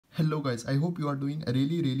Hello guys, I hope you are doing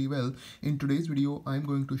really well. In today's video I'm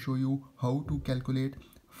going to show you how to calculate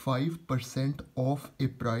 5% of a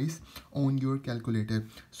price on your calculator.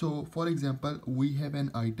 So for example, we have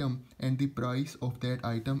an item and the price of that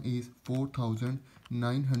item is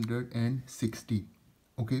 4,960.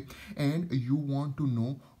 Okay, and you want to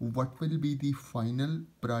know what will be the final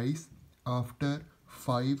price after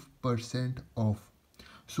 5% off.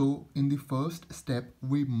 So in the first step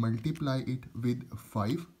we multiply it with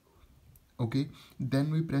 5. Okay, then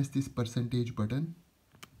we press this percentage button.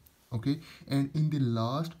 Okay, and in the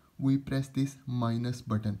last we press this minus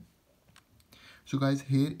button. So guys,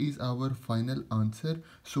 here is our final answer.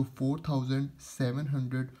 So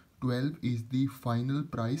 4,712 is the final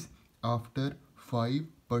price after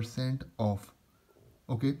 5% off.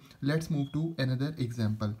 Okay, let's move to another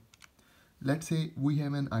example. Let's say we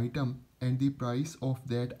have an item and the price of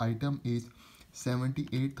that item is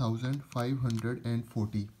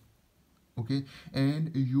 78,540. Okay, and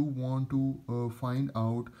you want to find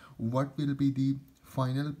out what will be the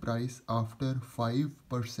final price after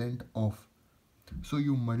 5% off. So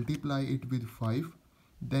you multiply it with 5,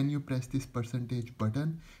 then you press this percentage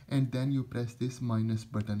button, and then you press this minus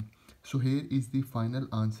button. So here is the final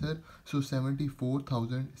answer. So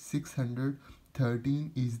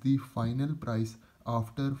 74,613 is the final price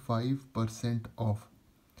after 5% off.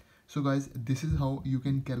 So guys, this is how you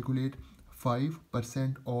can calculate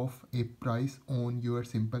 5% of a price on your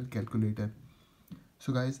simple calculator.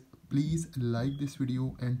 So guys, please like this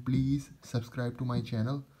video and please subscribe to my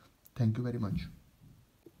channel. Thank you very much.